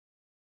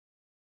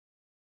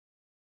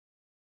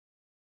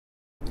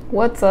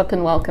What's up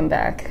and welcome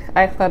back.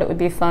 I thought it would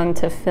be fun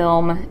to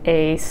film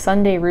a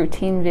Sunday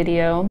routine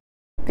video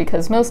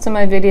because most of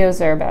my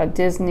videos are about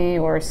Disney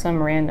or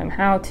some random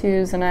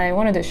how-tos, and I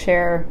wanted to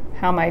share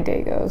how my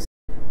day goes.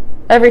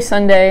 Every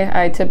Sunday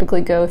I typically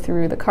go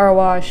through the car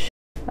wash.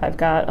 I've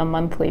got a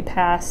monthly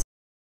pass.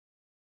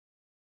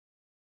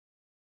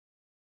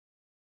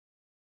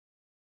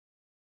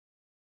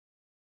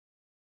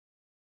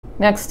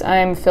 Next,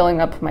 I'm filling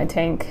up my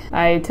tank.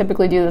 I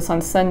typically do this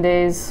on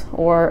Sundays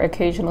or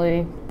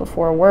occasionally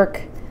before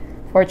work.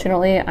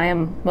 Fortunately, I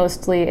am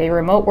mostly a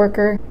remote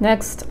worker.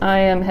 Next, I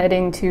am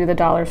heading to the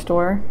dollar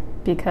store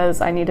because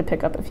I need to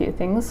pick up a few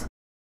things.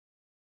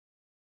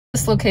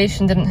 This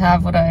location didn't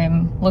have what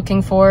I'm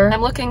looking for.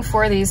 I'm looking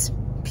for these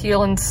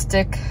peel and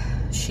stick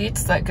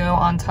sheets that go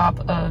on top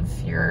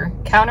of your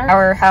counter.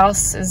 Our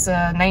house is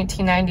a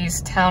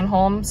 1990s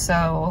townhome,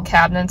 so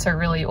cabinets are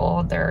really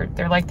old. They're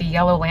like the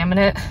yellow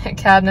laminate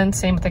cabinets,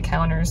 same with the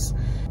counters.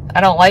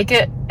 I don't like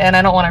it and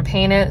I don't want to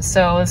paint it,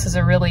 so this is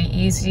a really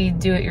easy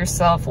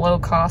do-it-yourself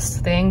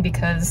low-cost thing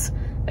because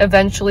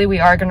eventually we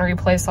are going to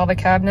replace all the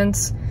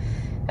cabinets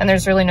and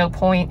there's really no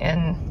point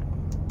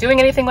in doing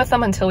anything with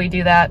them until we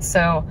do that.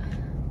 So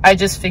I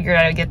just figured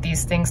I'd get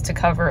these things to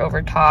cover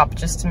over top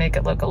just to make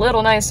it look a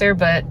little nicer,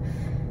 but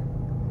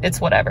it's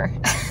whatever.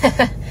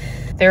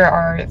 There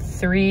are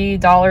 3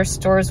 dollar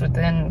stores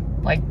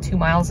within like 2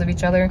 miles of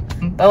each other.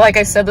 But like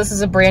I said, this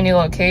is a brand new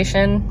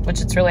location,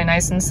 which it's really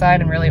nice inside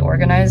and really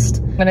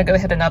organized. I'm gonna go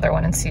hit another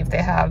one and see if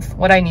they have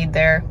what I need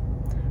there.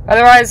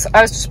 Otherwise,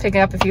 I was just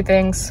picking up a few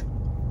things.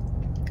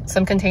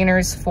 Some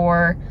containers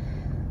for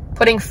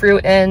putting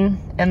fruit in,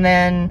 and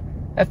then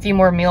a few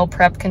more meal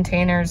prep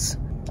containers.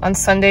 On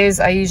Sundays,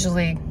 I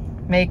usually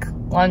make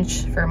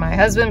lunch for my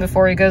husband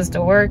before he goes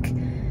to work,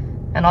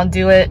 and I'll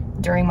do it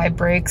during my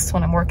breaks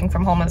when I'm working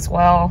from home as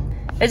well.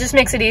 It just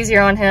makes it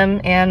easier on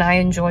him, and I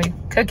enjoy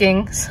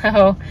cooking,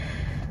 so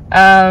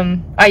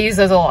I use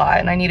those a lot,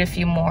 and I need a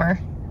few more.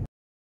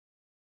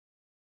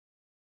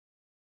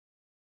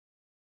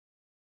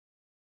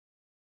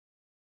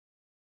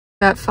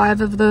 Got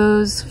 5 of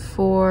those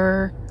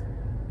for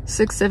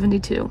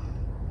 $6.72.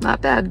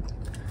 Not bad.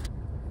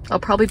 I'll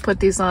probably put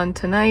these on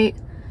tonight.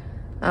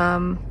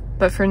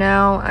 But for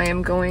now, I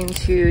am going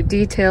to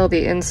detail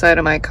the inside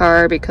of my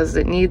car because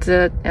it needs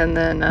it, and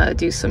then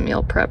do some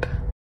meal prep.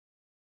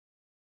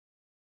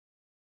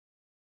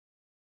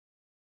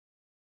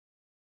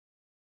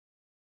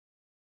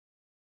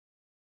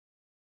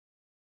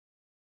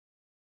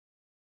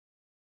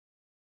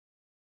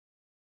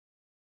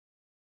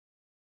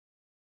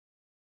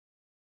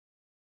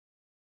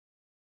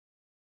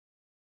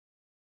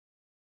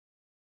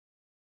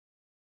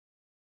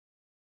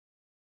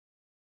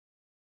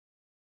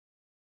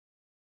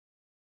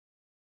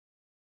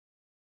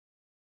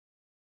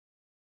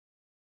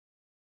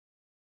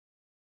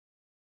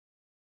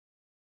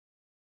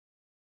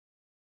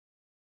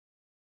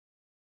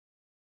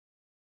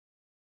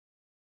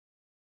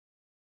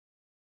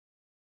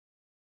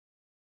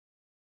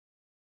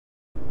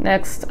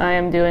 Next, I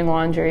am doing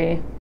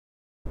laundry.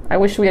 I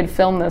wish we had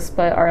filmed this,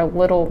 but our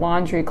little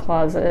laundry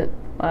closet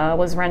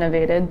was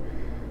renovated.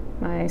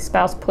 My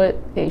spouse put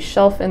a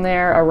shelf in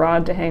there, a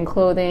rod to hang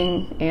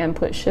clothing, and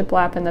put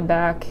shiplap in the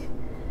back.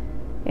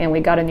 And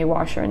we got a new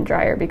washer and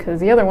dryer because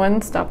the other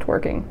one stopped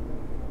working.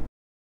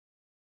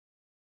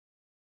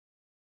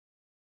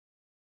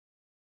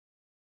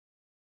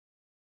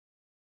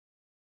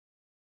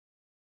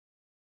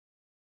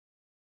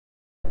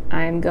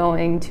 I'm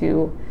going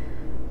to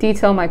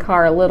detail my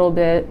car a little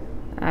bit.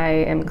 I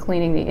am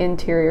cleaning the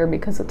interior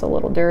because it's a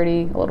little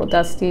dirty, a little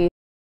dusty.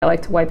 I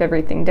like to wipe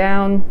everything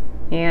down,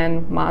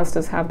 and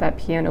Mazdas have that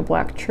piano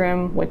black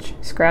trim, which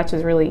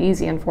scratches really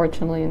easy,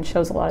 unfortunately, and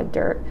shows a lot of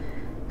dirt.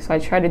 So I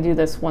try to do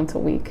this once a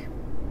week.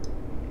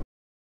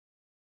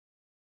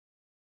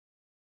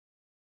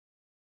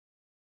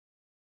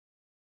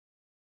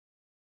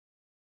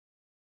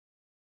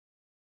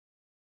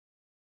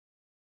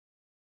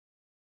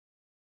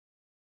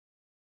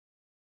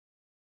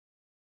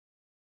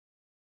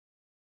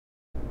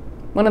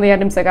 One of the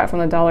items I got from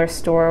the dollar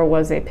store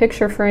was a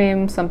picture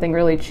frame, something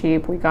really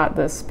cheap. We got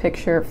this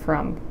picture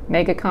from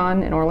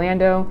MegaCon in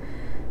Orlando.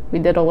 We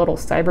did a little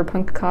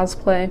cyberpunk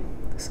cosplay,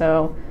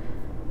 so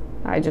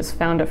I just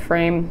found a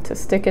frame to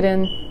stick it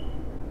in.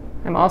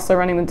 I'm also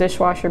running the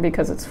dishwasher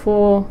because it's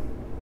full.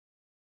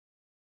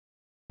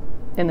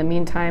 In the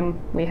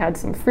meantime, we had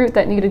some fruit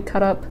that needed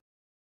cut up.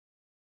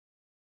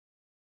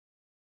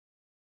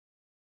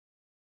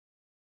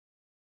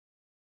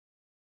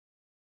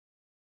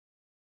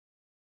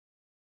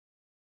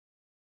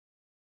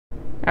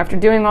 After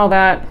doing all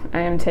that, I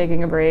am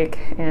taking a break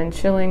and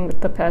chilling with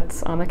the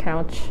pets on the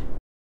couch.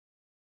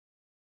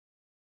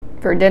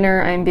 For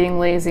dinner, I'm being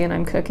lazy and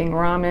I'm cooking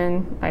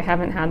ramen. I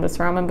haven't had this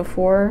ramen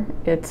before.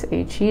 It's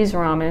a cheese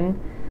ramen,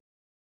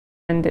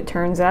 and it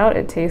turns out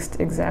it tastes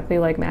exactly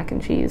like mac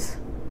and cheese.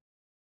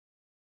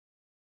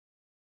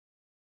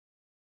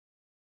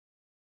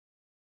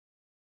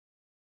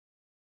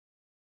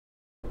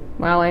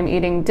 While I'm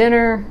eating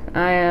dinner,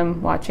 I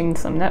am watching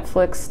some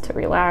Netflix to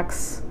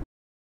relax.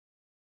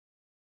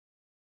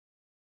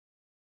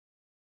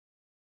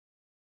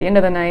 the end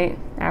of the night,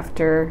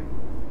 after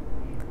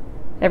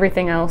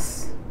everything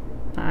else,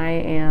 I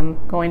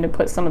am going to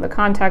put some of the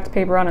contact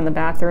paper on in the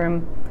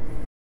bathroom.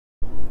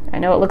 I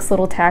know it looks a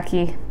little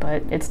tacky,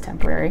 but it's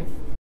temporary.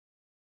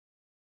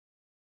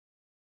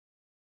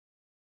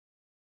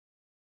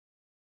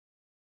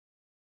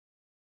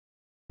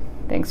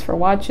 Thanks for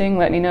watching.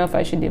 Let me know if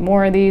I should do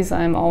more of these.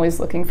 I'm always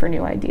looking for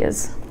new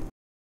ideas.